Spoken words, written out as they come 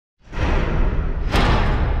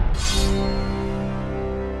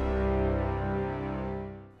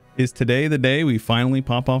Is today the day we finally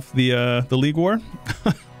pop off the League War?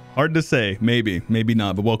 Hard to say. Maybe, maybe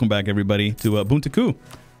not. But welcome back, everybody, to Bunte Kuh.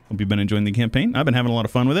 Hope you've been enjoying the campaign. I've been having a lot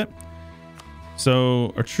of fun with it.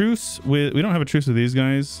 So our truce with... We don't have a truce with these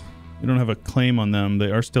guys. We don't have a claim on them.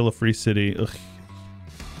 They are still a free city. Ugh.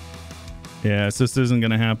 Yeah, so this isn't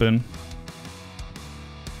going to happen.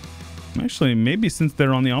 Actually, maybe since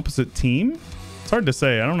they're on the opposite team? It's hard to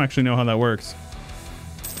say. I don't actually know how that works.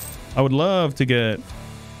 I would love to get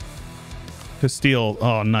Castile.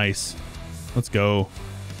 Oh, nice. Let's go.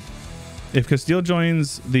 If Castile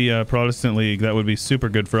joins the Protestant League, that would be super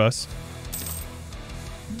good for us.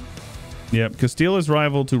 Yep, Castile is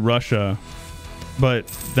rival to Russia, but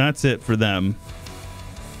that's it for them.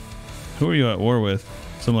 Who are you at war with?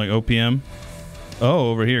 Something like OPM?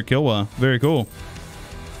 Oh, over here, Kilwa. Very cool.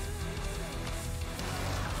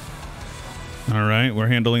 All right, we're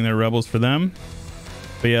handling their rebels for them.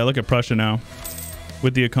 But yeah, look at Prussia now.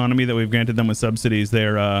 With the economy that we've granted them with subsidies,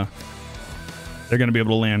 they're going to be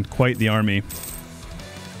able to land quite the army.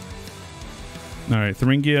 All right,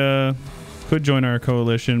 Thuringia could join our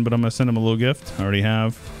coalition, but I'm going to send them a little gift. I already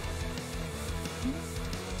have.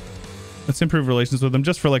 Let's improve relations with them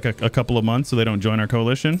just for like a couple of months so they don't join our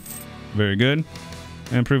coalition. Very good.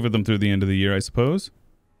 And improve with them through the end of the year, I suppose.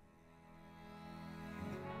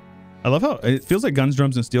 I love how it feels like Guns,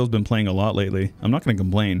 Drums, and Steel's been playing a lot lately. I'm not going to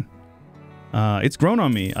complain. It's grown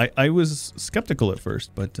on me. I was skeptical at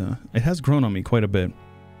first, but it has grown on me quite a bit.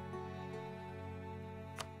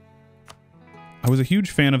 I was a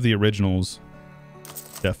huge fan of the originals.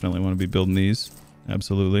 Definitely want to be building these.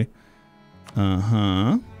 Absolutely.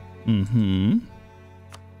 Uh-huh. Mm-hmm.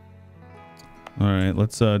 All right,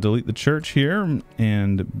 let's delete the church here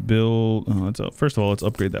and build... first of all, let's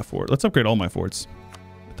upgrade that fort. Let's upgrade all my forts.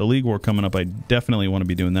 With the League War coming up, I definitely want to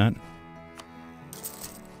be doing that.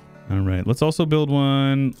 All right, let's also build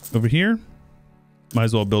one over here. Might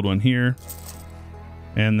as well build one here.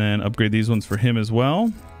 And then upgrade these ones for him as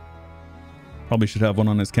well. Probably should have one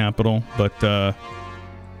on his capital, but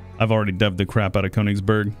I've already devved the crap out of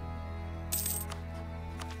Königsberg.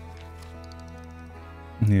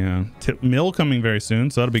 Yeah, mill coming very soon,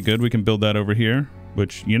 so that'll be good. We can build that over here,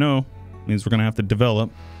 which, you know, means we're going to have to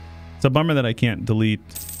develop. It's a bummer that I can't delete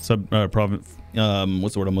province.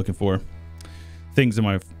 What's the word I'm looking for? Things in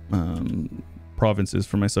my provinces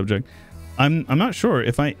for my subject. I'm not sure.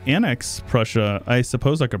 If I annex Prussia, I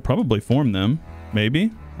suppose I could probably form them.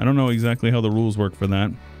 Maybe. I don't know exactly how the rules work for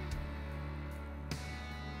that.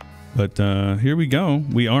 But here we go.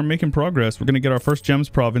 We are making progress. We're going to get our first Gems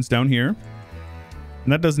province down here.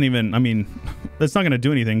 And that doesn't even, I mean, that's not going to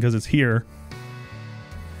do anything because it's here.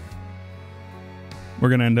 We're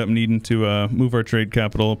going to end up needing to move our trade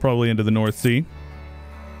capital probably into the North Sea.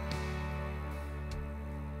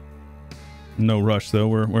 No rush, though.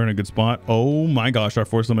 We're in a good spot. Oh my gosh, our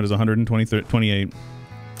force limit is 128.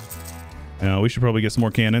 Yeah, we should probably get some more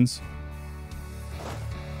cannons.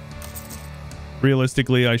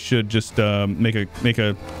 Realistically, I should just make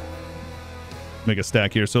a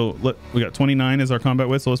stack here. So we got 29 as our combat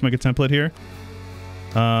width, so let's make a template here.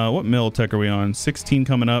 What mill tech are we on? 16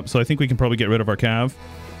 coming up, so I think we can probably get rid of our cav.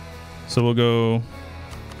 So we'll go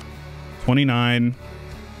 29,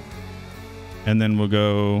 and then we'll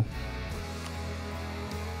go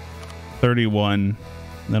 31.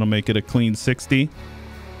 That'll make it a clean 60.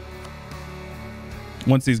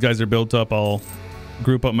 Once these guys are built up, I'll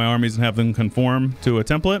group up my armies and have them conform to a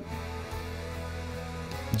template.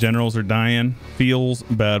 Generals are dying. Feels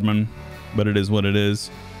bad, man, but it is what it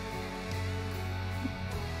is.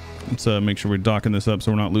 Let's make sure we're docking this up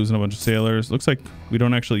so we're not losing a bunch of sailors. Looks like we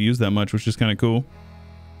don't actually use that much, which is kind of cool.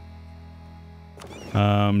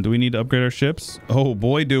 Do we need to upgrade our ships? Oh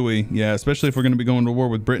boy, do we. Yeah, especially if we're going to be going to war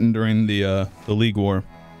with Britain during the League War.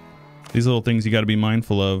 These little things you got to be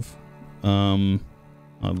mindful of. I'll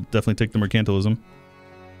definitely take the mercantilism.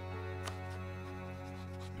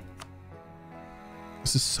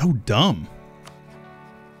 This is so dumb.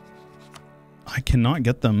 I cannot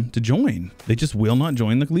get them to join. They just will not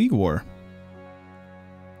join the League War.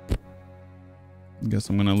 I guess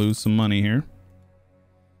I'm going to lose some money here.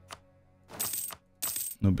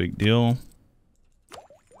 No big deal.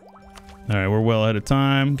 All right, we're well ahead of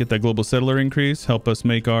time. Get that global settler increase. Help us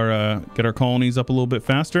make our get our colonies up a little bit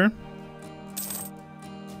faster.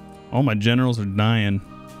 All my generals are dying.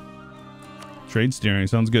 Trade steering.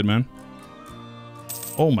 Sounds good, man.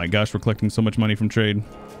 Oh my gosh, we're collecting so much money from trade.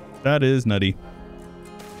 That is nutty.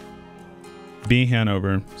 B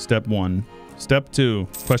Hanover. Step 1. Step 2.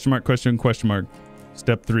 Question mark, question mark.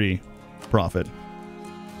 Step 3. Profit.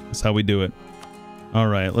 That's how we do it. All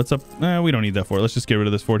right, let's up. We don't need that fort. Let's just get rid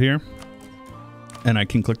of this fort here. And I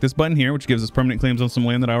can click this button here, which gives us permanent claims on some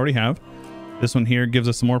land that I already have. This one here gives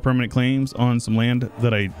us some more permanent claims on some land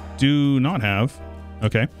that I do not have.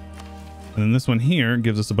 Okay. And then this one here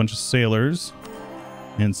gives us a bunch of sailors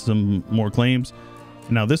and some more claims.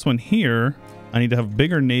 And now this one here, I need to have a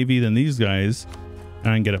bigger navy than these guys,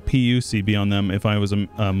 and I can get a PUCB on them if I was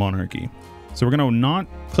a monarchy. So we're going to not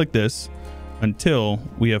click this until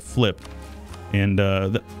we have flipped. And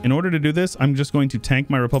in order to do this, I'm just going to tank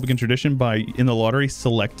my Republican tradition by, in the lottery,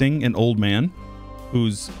 selecting an old man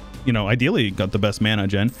who's, you know, ideally got the best mana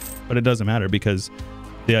gen, but it doesn't matter because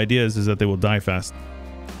the idea is that they will die fast.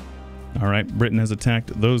 All right, Britain has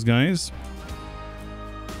attacked those guys.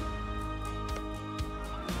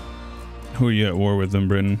 Who are you at war with them,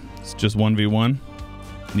 Britain? It's just 1v1?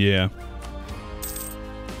 Yeah.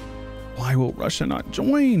 Why will Russia not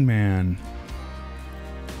join, man?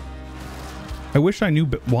 I wish I knew,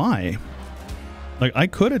 but why? Like, I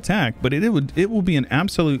could attack, but it will be an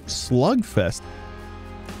absolute slugfest.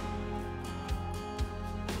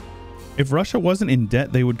 If Russia wasn't in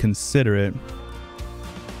debt, they would consider it.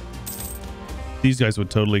 These guys would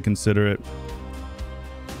totally consider it.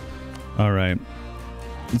 All right.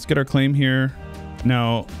 Let's get our claim here.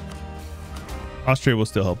 Now, Austria will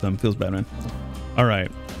still help them. Feels bad, man. All right.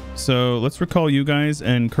 So let's recall you guys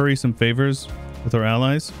and curry some favors with our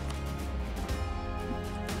allies.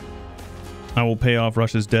 I will pay off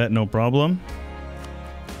Russia's debt, no problem.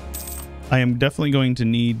 I am definitely going to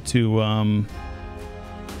need to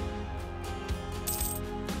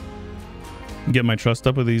get my trust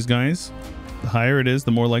up with these guys. The higher it is,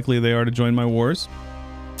 the more likely they are to join my wars.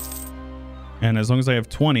 And as long as I have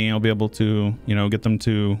 20, I'll be able to, you know, get them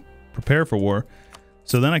to prepare for war.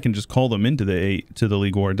 So then I can just call them into the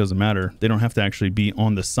League War. It doesn't matter. They don't have to actually be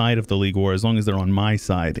on the side of the League War as long as they're on my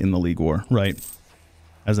side in the League War, right?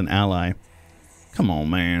 As an ally. Come on,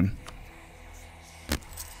 man.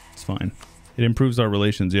 It's fine. It improves our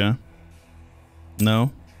relations, yeah?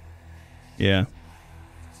 No? Yeah.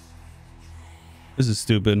 This is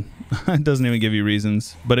stupid. It doesn't even give you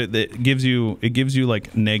reasons, but it gives you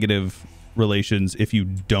like negative relations if you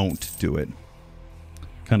don't do it.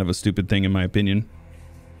 Kind of a stupid thing in my opinion.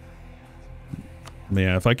 But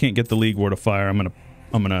yeah, if I can't get the League War to fire, I'm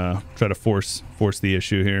gonna try to force the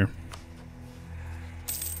issue here.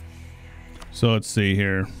 So let's see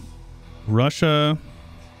here. Russia,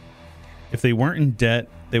 if they weren't in debt,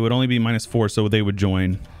 they would only be -4, so they would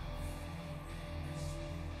join.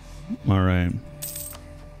 All right.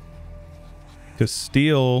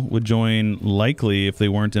 Castile would join likely if they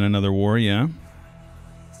weren't in another war, yeah.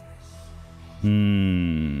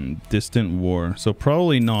 Distant war. So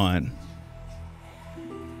probably not.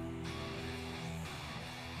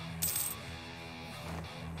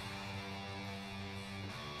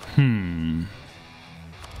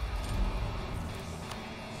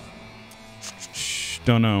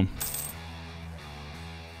 Don't know.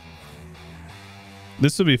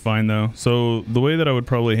 This would be fine though. So the way that I would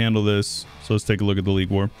probably handle this, so let's take a look at the League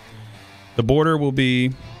War. The border will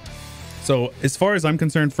be, so as far as I'm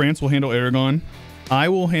concerned, France will handle Aragon. I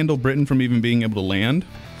will handle Britain from even being able to land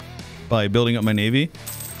by building up my navy.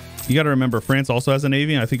 You got to remember, France also has a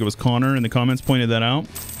navy. I think it was Connor in the comments pointed that out.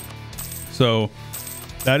 So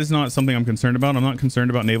that is not something I'm concerned about. I'm not concerned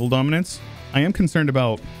about naval dominance. I am concerned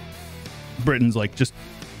about Britain's like just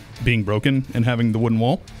being broken and having the wooden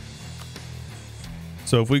wall.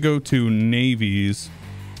 So if we go to navies,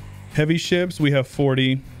 heavy ships, we have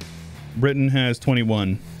 40. Britain has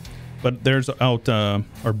 21, but theirs out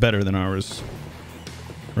are better than ours,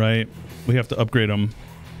 right? We have to upgrade them.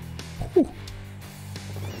 Whew.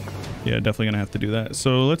 Yeah, definitely gonna have to do that.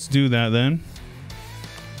 So let's do that then.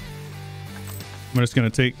 I'm just gonna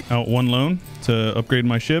take out one loan to upgrade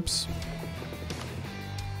my ships.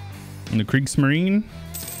 And the Kriegsmarine,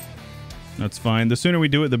 that's fine. The sooner we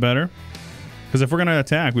do it, the better. Because if we're gonna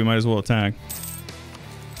attack, we might as well attack.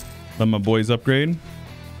 Let my boys upgrade.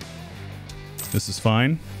 This is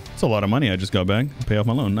fine. It's a lot of money I just got back. Pay off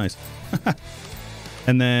my loan, nice.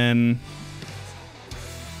 And then,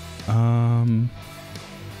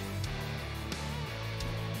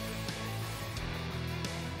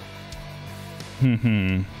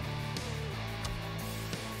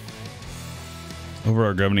 over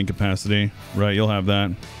our governing capacity, right? You'll have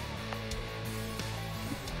that.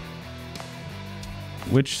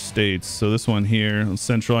 Which states? So this one here, let's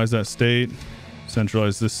centralize that state,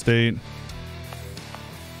 centralize this state.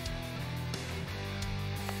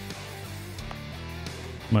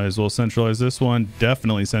 Might as well centralize this one.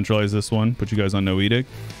 Definitely centralize this one. Put you guys on no edict.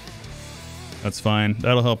 That's fine.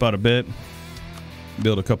 That'll help out a bit.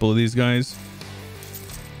 Build a couple of these guys.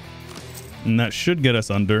 And that should get us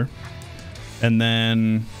under. And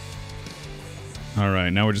then, all right,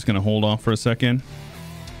 now we're just going to hold off for a second.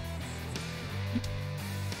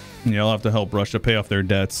 Yeah, I'll have to help Russia pay off their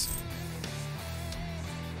debts.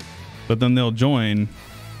 But then they'll join,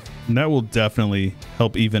 and that will definitely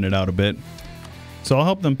help even it out a bit. So I'll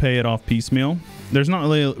help them pay it off piecemeal. There's not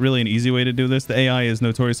really an easy way to do this. The AI is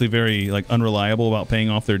notoriously very unreliable about paying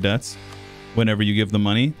off their debts whenever you give them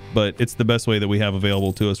money, but it's the best way that we have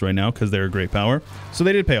available to us right now because they're a great power. So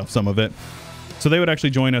they did pay off some of it. So they would actually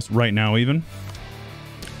join us right now even.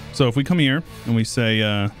 So if we come here and we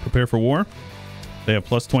say prepare for war, they have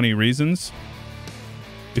plus 20 reasons.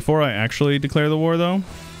 Before I actually declare the war though,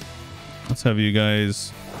 let's have you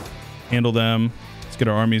guys handle them. Let's get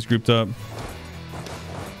our armies grouped up.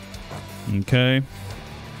 Okay.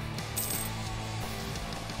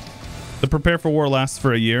 The prepare for war lasts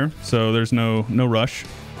for a year, so there's no rush.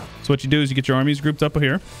 So what you do is you get your armies grouped up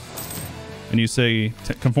here, and you say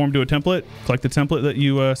conform to a template. Collect the template that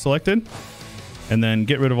you selected, and then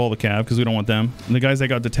get rid of all the cav because we don't want them. And the guys that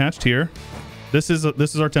got detached here, this is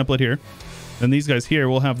our template here. And these guys here,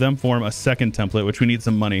 we'll have them form a second template, which we need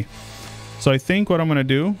some money. So I think what I'm gonna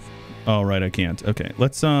do. Oh right, I can't. Okay,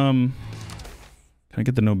 let's Can I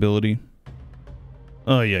get the nobility?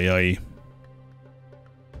 Oh yeah.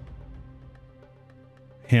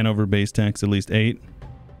 Hannover base tax at least 8.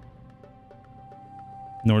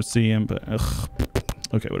 North Sea, but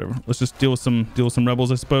okay, whatever. Let's just deal with some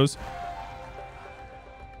rebels, I suppose.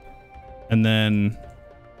 And then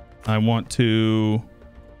I want to.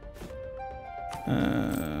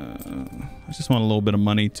 I just want a little bit of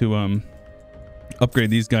money to upgrade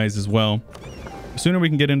these guys as well. The sooner we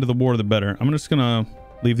can get into the war, the better. I'm just gonna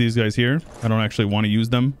leave these guys here. I don't actually want to use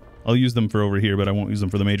them. I'll use them for over here, but I won't use them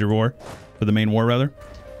for the major war, for the main war rather.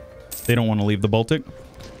 They don't want to leave the Baltic.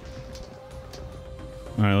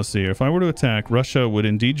 All right, let's see. If I were to attack, Russia would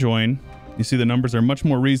indeed join. You see the numbers are much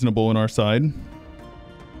more reasonable on our side.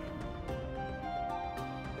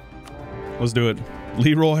 Let's do it.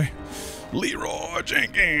 Leroy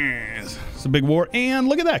Jenkins. It's a big war. And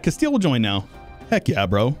look at that. Castile will join now. Heck yeah,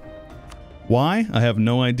 bro. Why? I have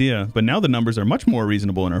no idea. But now the numbers are much more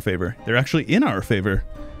reasonable in our favor. They're actually in our favor.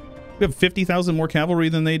 We have 50,000 more cavalry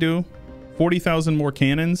than they do. 40,000 more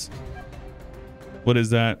cannons. What is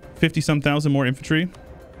that? 50-some thousand more infantry.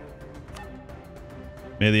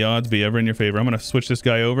 May the odds be ever in your favor. I'm going to switch this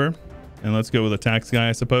guy over. And let's go with a tax guy,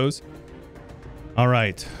 I suppose. All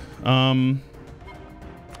right. I'm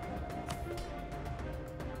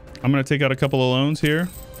going to take out a couple of loans here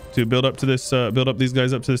to build up to this, build up these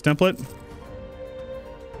guys up to this template.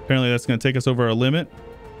 Apparently that's going to take us over our limit.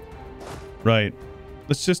 Right.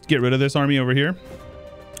 Let's just get rid of this army over here.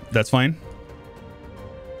 That's fine.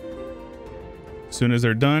 As soon as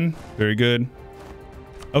they're done. Very good.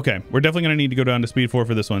 Okay. We're definitely going to need to go down to speed 4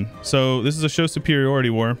 for this one. So this is a show superiority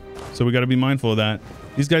war. So we got to be mindful of that.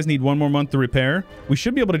 These guys need 1 more month to repair. We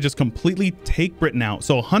should be able to just completely take Britain out.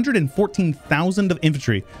 So 114,000 of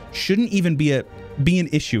infantry shouldn't even be an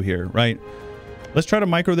issue here, right? Let's try to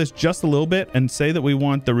micro this just a little bit and say that we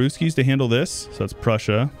want the Ruskies to handle this. So that's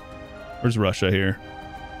Prussia. Where's Russia here?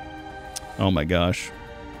 Oh my gosh.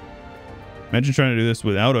 Imagine trying to do this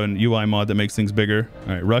without an UI mod that makes things bigger.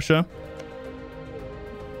 All right, Russia.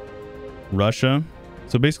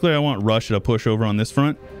 So basically I want Russia to push over on this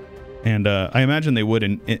front. And I imagine they would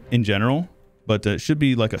in general. But it should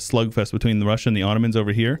be like a slugfest between the Russia and the Ottomans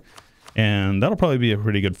over here. And that'll probably be a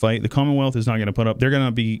pretty good fight. The Commonwealth is not going to put up. They're going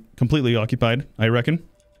to be completely occupied, I reckon.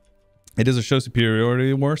 It is a show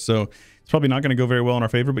superiority war, so it's probably not going to go very well in our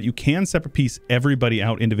favor. But you can separate piece everybody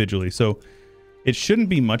out individually. So it shouldn't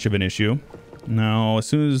be much of an issue. Now, as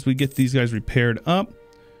soon as we get these guys repaired up.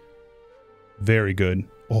 Very good.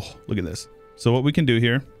 Oh, look at this. So what we can do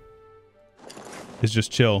here is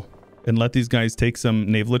just chill and let these guys take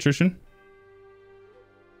some naval attrition.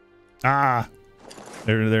 Ah,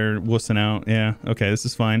 they're wussing out. Yeah, okay, this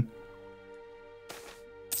is fine.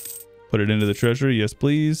 Put it into the treasury. Yes,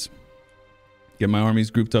 please. Get my armies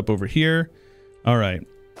grouped up over here. All right.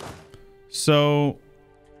 So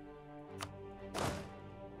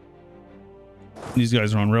these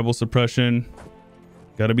guys are on rebel suppression.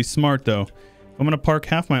 Got to be smart, though. I'm going to park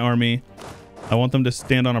half my army. I want them to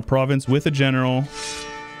stand on a province with a general.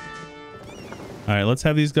 All right, let's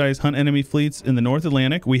have these guys hunt enemy fleets in the North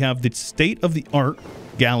Atlantic. We have the state-of-the-art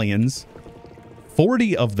galleons.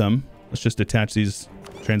 40 of them. Let's just detach these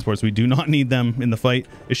transports. We do not need them in the fight.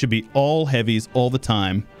 It should be all heavies all the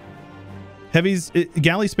time. Heavies,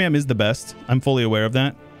 galley spam is the best. I'm fully aware of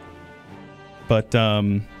that. But,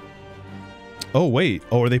 oh, wait.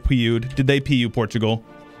 Oh, are they PU'd? Did they PU Portugal?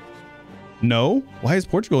 No? Why is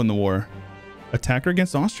Portugal in the war? Attacker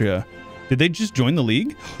against Austria. Did they just join the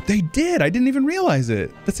league? They did. I didn't even realize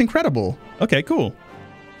it. That's incredible. Okay, cool.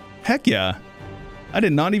 Heck yeah. I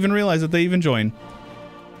did not even realize that they even joined.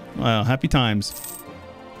 Wow, happy times.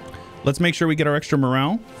 Let's make sure we get our extra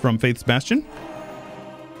morale from Faith's Bastion.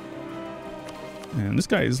 And this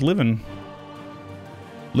guy is living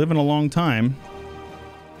a long time.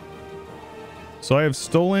 So I have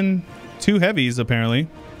stolen 2 heavies apparently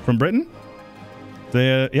from Britain.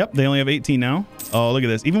 Yep, they only have 18 now. Oh, look at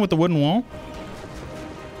this. Even with the wooden wall,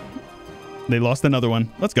 they lost another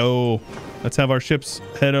one. Let's go. Let's have our ships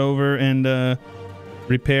head over and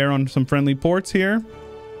repair on some friendly ports here.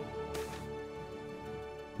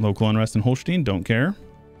 Local unrest in Holstein. Don't care.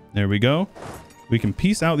 There we go. We can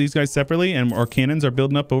piece out these guys separately, and our cannons are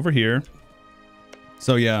building up over here.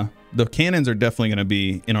 So yeah, the cannons are definitely going to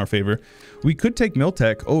be in our favor. We could take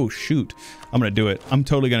Miltech. Oh, shoot. I'm going to do it. I'm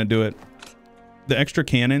totally going to do it. The extra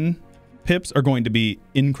cannon pips are going to be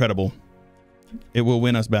incredible. It will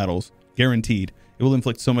win us battles. Guaranteed. It will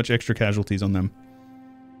inflict so much extra casualties on them.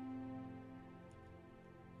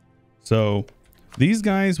 So these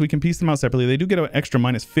guys, we can piece them out separately. They do get an extra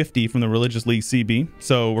 -50 from the Religious League CB.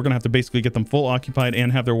 So we're going to have to basically get them full occupied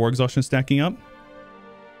and have their war exhaustion stacking up.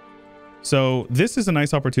 So this is a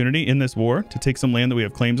nice opportunity in this war to take some land that we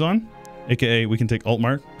have claims on. AKA we can take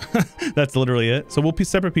Altmark. That's literally it. So we'll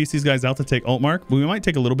separate piece these guys out to take Altmark. We might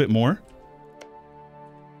take a little bit more.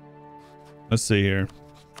 Let's see here.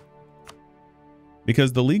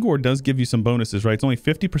 Because the League War does give you some bonuses, right? It's only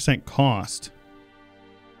 50% cost.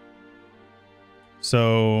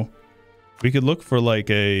 So we could look for like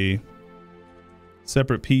a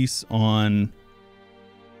separate piece on,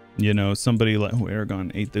 you know, somebody like, oh,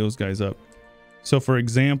 Aragon ate those guys up. So for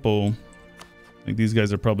example, like these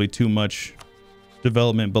guys are probably too much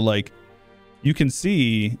development, but like you can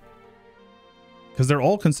see, because they're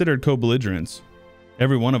all considered co-belligerents,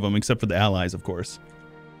 every one of them except for the allies, of course.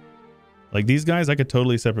 Like these guys, I could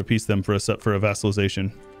totally separate piece them for a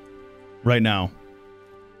vassalization right now.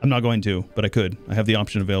 I'm not going to, but I could. I have the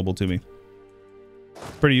option available to me.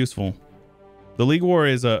 Pretty useful. The League War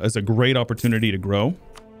is a great opportunity to grow.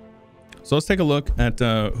 So let's take a look at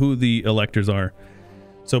who the electors are.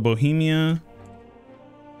 So Bohemia.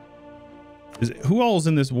 Who all is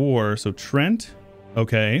in this war? So Trent.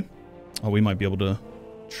 Okay. Oh, we might be able to.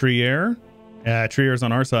 Trier. Trier's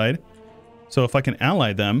on our side. So if I can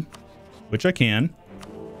ally them, which I can.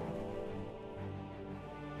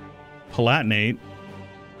 Palatinate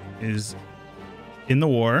is in the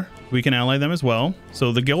war. We can ally them as well.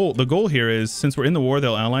 So the goal here is, since we're in the war,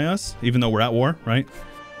 they'll ally us, even though we're at war, right?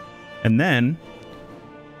 And then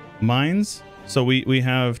mines. So we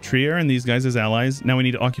have Trier and these guys as allies. Now we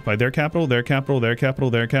need to occupy their capital, their capital, their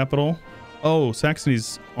capital, their capital. Oh,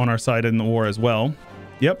 Saxony's on our side in the war as well.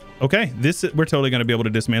 Yep. Okay. We're totally going to be able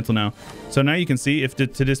to dismantle now. So now you can see, if to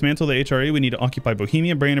dismantle the HRE, we need to occupy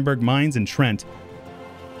Bohemia, Brandenburg, Mainz, and Trent.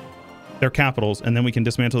 Their capitals, and then we can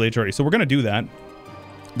dismantle the HRE. So we're going to do that.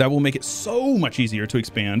 That will make it so much easier to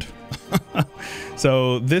expand.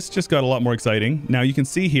 So this just got a lot more exciting. Now you can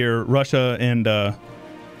see here, Russia and the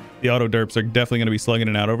auto derps are definitely going to be slugging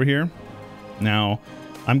it out over here. Now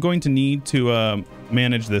I'm going to need to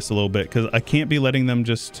manage this a little bit, because I can't be letting them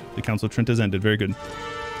just... The Council of Trent has ended. Very good.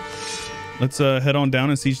 Let's head on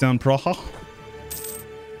down and siege down Praha.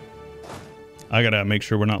 I gotta make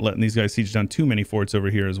sure we're not letting these guys siege down too many forts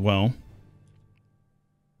over here as well.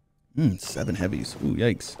 7 heavies. Ooh,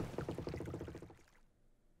 yikes.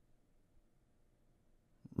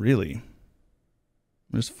 Really?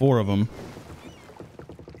 There's 4 of them.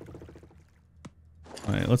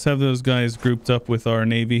 All right, let's have those guys grouped up with our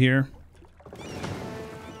navy here.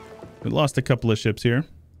 We lost a couple of ships here.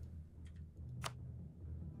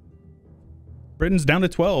 Britain's down to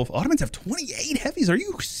 12. Ottomans have 28 heavies. Are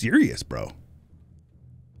you serious, bro?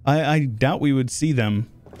 I doubt we would see them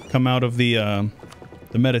come out of the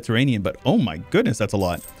Mediterranean, but oh my goodness, that's a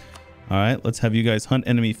lot. All right, let's have you guys hunt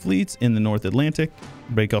enemy fleets in the North Atlantic.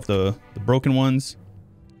 Break off the broken ones,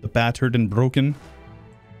 the battered and broken.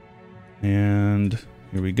 And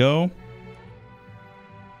here we go.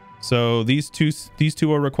 So these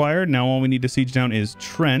two are required. Now all we need to siege down is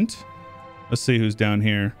Trent. Let's see who's down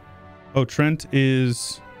here. Oh, Trent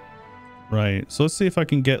is right. So let's see if I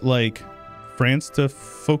can get like France to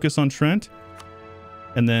focus on Trent,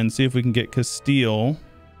 and then see if we can get Castile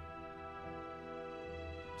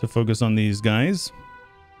to focus on these guys.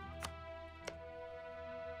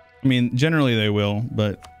 I mean, generally they will,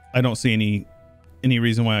 but I don't see any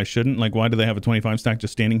reason why I shouldn't. Like, why do they have a 25 stack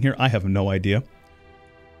just standing here? I have no idea.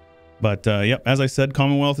 But yep, as I said,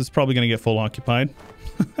 Commonwealth is probably going to get full occupied.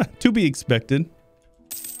 To be expected.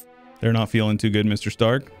 They're not feeling too good, Mr.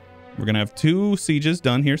 Stark. We're going to have 2 sieges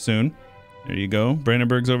done here soon. There you go.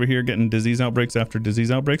 Brandenburg's over here getting disease outbreaks after disease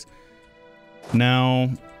outbreaks. Now,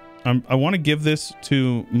 I want to give this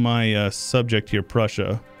to my subject here,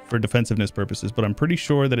 Prussia, for defensiveness purposes, but I'm pretty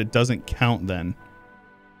sure that it doesn't count then.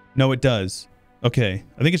 No, it does. Okay,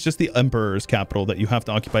 I think it's just the Emperor's capital that you have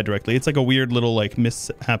to occupy directly. It's like a weird little like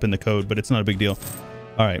mishap in the code, but it's not a big deal.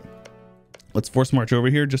 All right, let's force march over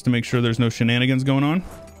here just to make sure there's no shenanigans going on.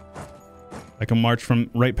 I can march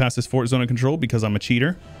from right past this fort zone of control because I'm a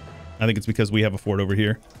cheater. I think it's because we have a fort over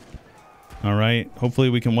here. All right, hopefully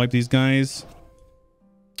we can wipe these guys.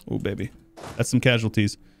 Oh, baby, that's some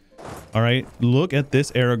casualties. All right, look at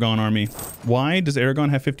this Aragon army. Why does Aragon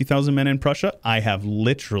have 50,000 men in Prussia? I have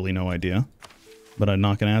literally no idea. But I'm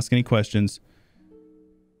not going to ask any questions.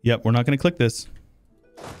 Yep, we're not going to click this.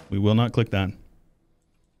 We will not click that.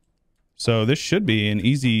 So this should be an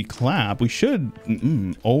easy clap. We should...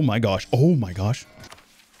 oh my gosh. Oh my gosh.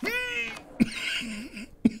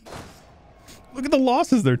 Look at the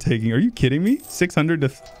losses they're taking. Are you kidding me? 600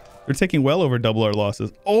 to... They're taking well over double our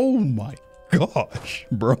losses. Oh my gosh.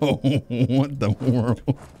 Bro, what the world?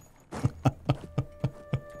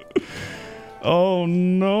 Oh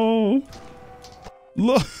no.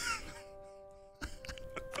 Look.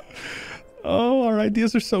 Oh, our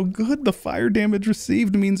ideas are so good. The fire damage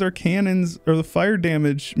received means our cannons, or the fire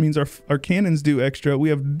damage means our cannons do extra. We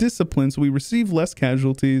have discipline, so we receive less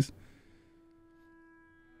casualties.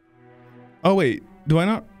 Oh wait, do I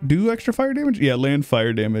not do extra fire damage? Yeah, land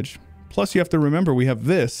fire damage. Plus you have to remember we have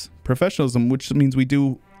this professionalism, which means we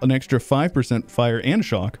do an extra 5% fire and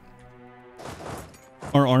shock.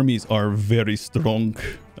 Our armies are very strong.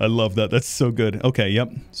 I love that. That's so good. Okay,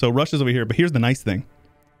 yep. So Russia's over here, but here's the nice thing.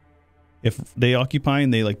 If they occupy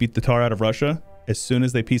and they like beat the tar out of Russia, as soon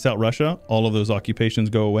as they peace out Russia, all of those occupations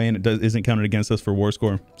go away and it isn't counted against us for war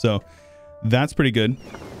score. So that's pretty good.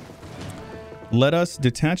 Let us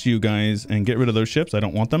detach you guys and get rid of those ships. I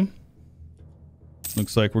don't want them.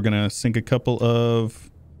 Looks like we're going to sink a couple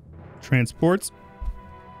of transports.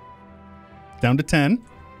 Down to 10.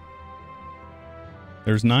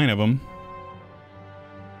 There's 9 of them.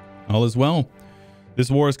 All is well. This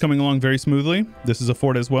war is coming along very smoothly. This is a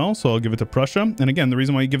fort as well, so I'll give it to Prussia. And again, the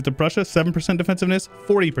reason why you give it to Prussia, 7% defensiveness,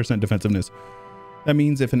 40% defensiveness. That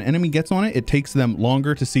means if an enemy gets on it, it takes them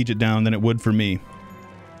longer to siege it down than it would for me.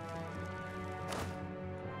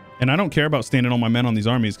 And I don't care about standing all my men on these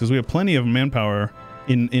armies because we have plenty of manpower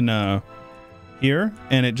in here,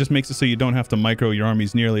 and it just makes it so you don't have to micro your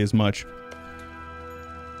armies nearly as much.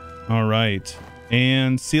 All right.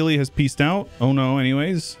 And Sealy has peaced out. Oh no,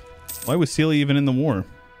 anyways. Why was Sealy even in the war?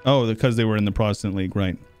 Oh, because they were in the Protestant League,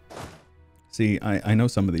 right. See, I know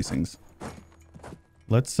some of these things.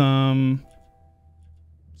 Let's, so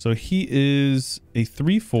he is a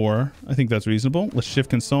 3-4. I think that's reasonable. Let's shift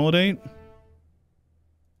consolidate.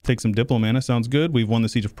 Take some Diplomana, sounds good. We've won the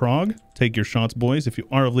Siege of Prague. Take your shots, boys, if you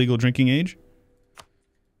are of legal drinking age.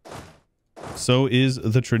 So is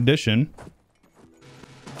the tradition.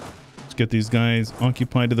 Let's get these guys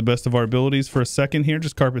occupied to the best of our abilities for a second here.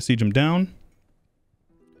 Just carpet siege them down.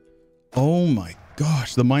 Oh my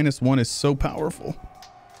gosh, the -1 is so powerful.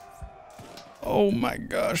 Oh my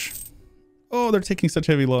gosh. Oh, they're taking such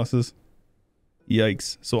heavy losses.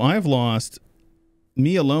 Yikes. So I've lost,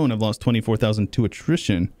 me alone, have lost 24,000 to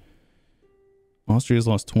attrition. Austria's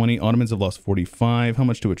lost 20. Ottomans have lost 45. How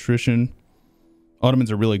much to attrition?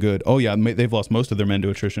 Ottomans are really good. Oh yeah, they've lost most of their men to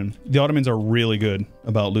attrition. The Ottomans are really good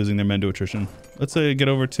about losing their men to attrition. Let's get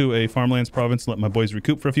over to a farmlands province and let my boys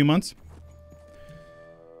recoup for a few months.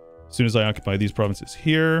 As soon as I occupy these provinces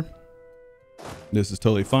here, this is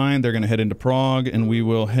totally fine. They're going to head into Prague and we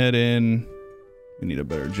will head in. We need a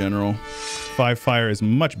better general. 5 fire is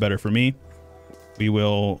much better for me. We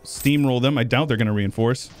will steamroll them. I doubt they're going to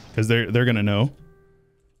reinforce because they're going to know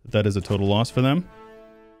that is a total loss for them.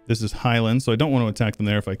 This is Highland, so I don't want to attack them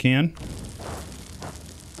there if I can.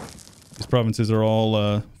 These provinces are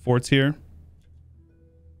all forts here.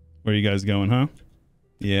 Where are you guys going, huh?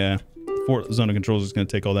 Yeah. Fort zone of control is just going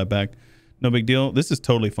to take all that back. No big deal. This is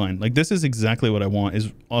totally fine. Like, this is exactly what I want,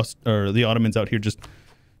 is the Ottomans out here just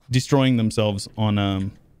destroying themselves on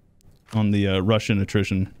the Russian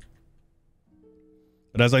attrition.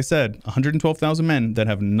 But as I said, 112,000 men that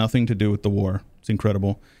have nothing to do with the war. It's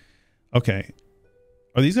incredible. Okay.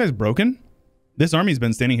 Are these guys broken? This army's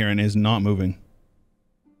been standing here and is not moving.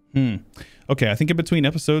 Okay, I think in between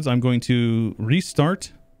episodes, I'm going to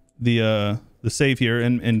restart the save here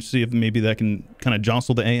and see if maybe that can kind of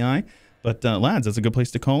jostle the AI. But lads, that's a good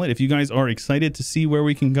place to call it. If you guys are excited to see where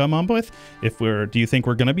we can come up with, do you think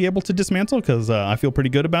we're going to be able to dismantle? Because I feel pretty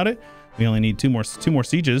good about it. We only need two more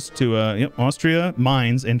sieges to yep, Austria,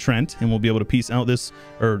 Mainz, and Trent, and we'll be able to piece out this,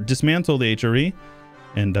 or dismantle the HRE.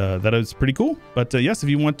 And that is pretty cool. But yes, if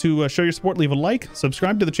you want to show your support, leave a like,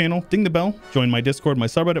 subscribe to the channel, ding the bell, join my Discord, my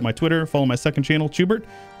subreddit, my Twitter, follow my second channel, Chewbert,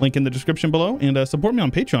 link in the description below, and support me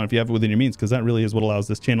on Patreon if you have it within your means, because that really is what allows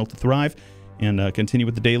this channel to thrive and continue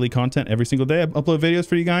with the daily content every single day. I upload videos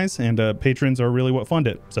for you guys, and patrons are really what fund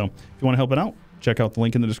it. So if you want to help it out, check out the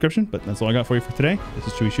link in the description. But that's all I got for you for today. This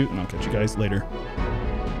is Chewyshoot, and I'll catch you guys later.